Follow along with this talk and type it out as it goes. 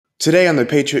Today on the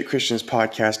Patriot Christians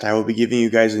podcast, I will be giving you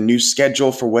guys a new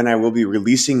schedule for when I will be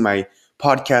releasing my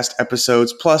podcast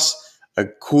episodes, plus a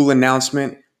cool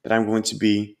announcement that I'm going to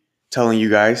be telling you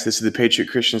guys. This is the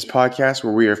Patriot Christians podcast,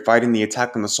 where we are fighting the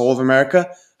attack on the soul of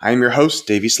America. I am your host,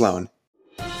 Davey Sloan.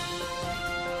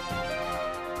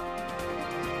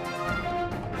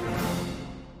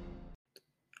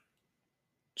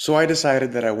 So I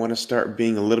decided that I want to start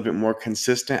being a little bit more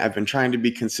consistent. I've been trying to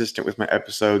be consistent with my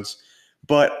episodes,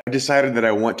 but I decided that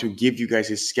I want to give you guys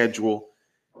a schedule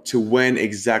to when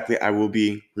exactly I will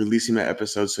be releasing my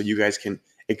episodes so you guys can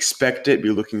expect it, be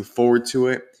looking forward to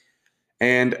it.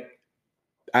 And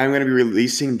I'm going to be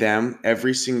releasing them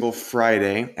every single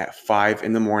Friday at 5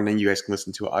 in the morning. You guys can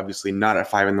listen to it, obviously not at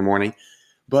 5 in the morning,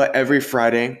 but every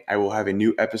Friday I will have a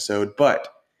new episode, but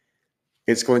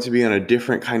it's going to be on a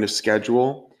different kind of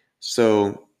schedule.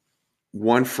 So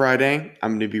one Friday,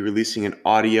 I'm going to be releasing an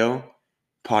audio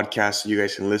podcast so you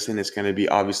guys can listen. It's going to be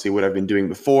obviously what I've been doing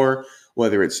before,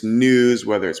 whether it's news,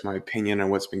 whether it's my opinion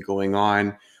on what's been going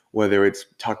on, whether it's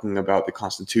talking about the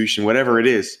Constitution, whatever it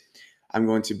is. I'm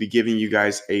going to be giving you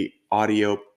guys a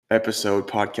audio episode,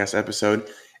 podcast episode,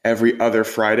 every other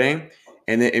Friday.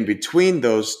 And then in between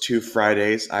those two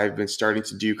Fridays, I've been starting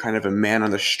to do kind of a man on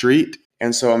the street.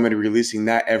 And so I'm going to be releasing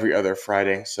that every other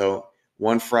Friday. So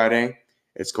one Friday,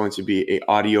 it's going to be an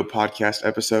audio podcast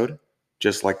episode,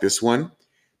 just like this one.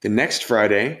 The next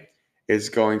Friday is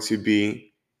going to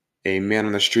be a man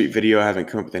on the street video. I haven't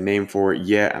come up with a name for it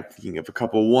yet. I'm thinking of a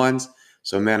couple ones.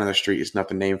 So man on the street is not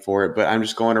the name for it, but I'm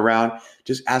just going around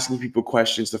just asking people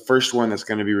questions. The first one that's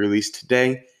going to be released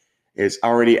today is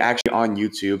already actually on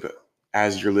YouTube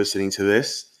as you're listening to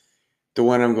this. The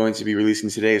one I'm going to be releasing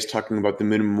today is talking about the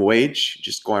minimum wage,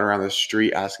 just going around the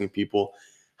street asking people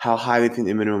how high they think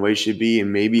the minimum wage should be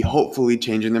and maybe hopefully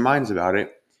changing their minds about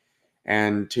it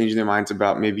and changing their minds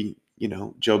about maybe,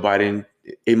 Joe Biden,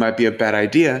 it might be a bad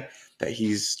idea that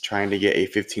he's trying to get a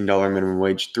 $15 minimum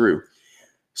wage through.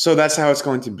 So that's how it's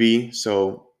going to be.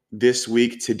 So this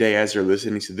week, today, as you're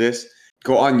listening to this,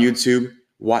 go on YouTube,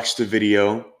 watch the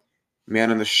video,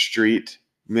 Man on the Street,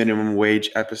 minimum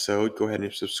wage episode. Go ahead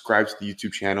and subscribe to the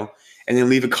YouTube channel and then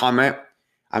leave a comment.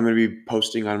 I'm going to be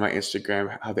posting on my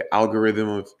Instagram how the algorithm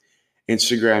of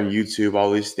Instagram, YouTube,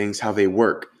 all these things, how they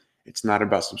work. It's not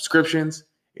about subscriptions.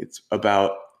 It's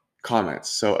about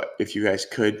comments. So if you guys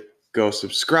could go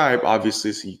subscribe,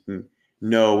 obviously, so you can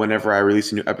know whenever I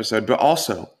release a new episode, but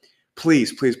also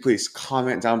please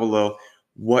comment down below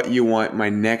what you want my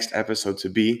next episode to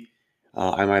be.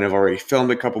 I might have already filmed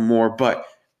a couple more, but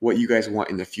what you guys want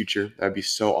in the future, that'd be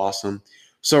so awesome.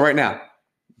 So right now,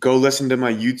 go listen to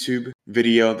my YouTube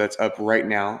video that's up right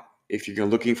now. If you're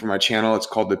looking for my channel, it's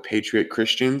called The Patriot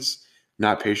Christians,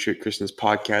 not Patriot Christians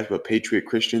Podcast, but Patriot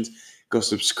Christians. Go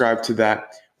subscribe to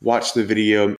that. Watch the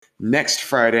video. Next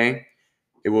Friday,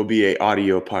 it will be an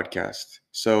audio podcast.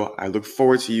 So I look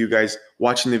forward to you guys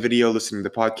watching the video, listening to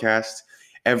the podcast.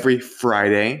 Every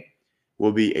Friday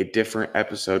will be a different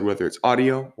episode, whether it's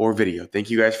audio or video. Thank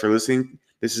you guys for listening.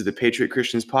 This is the Patriot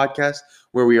Christians podcast,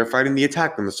 where we are fighting the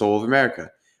attack on the soul of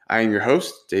America. I am your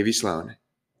host, Davey Sloan.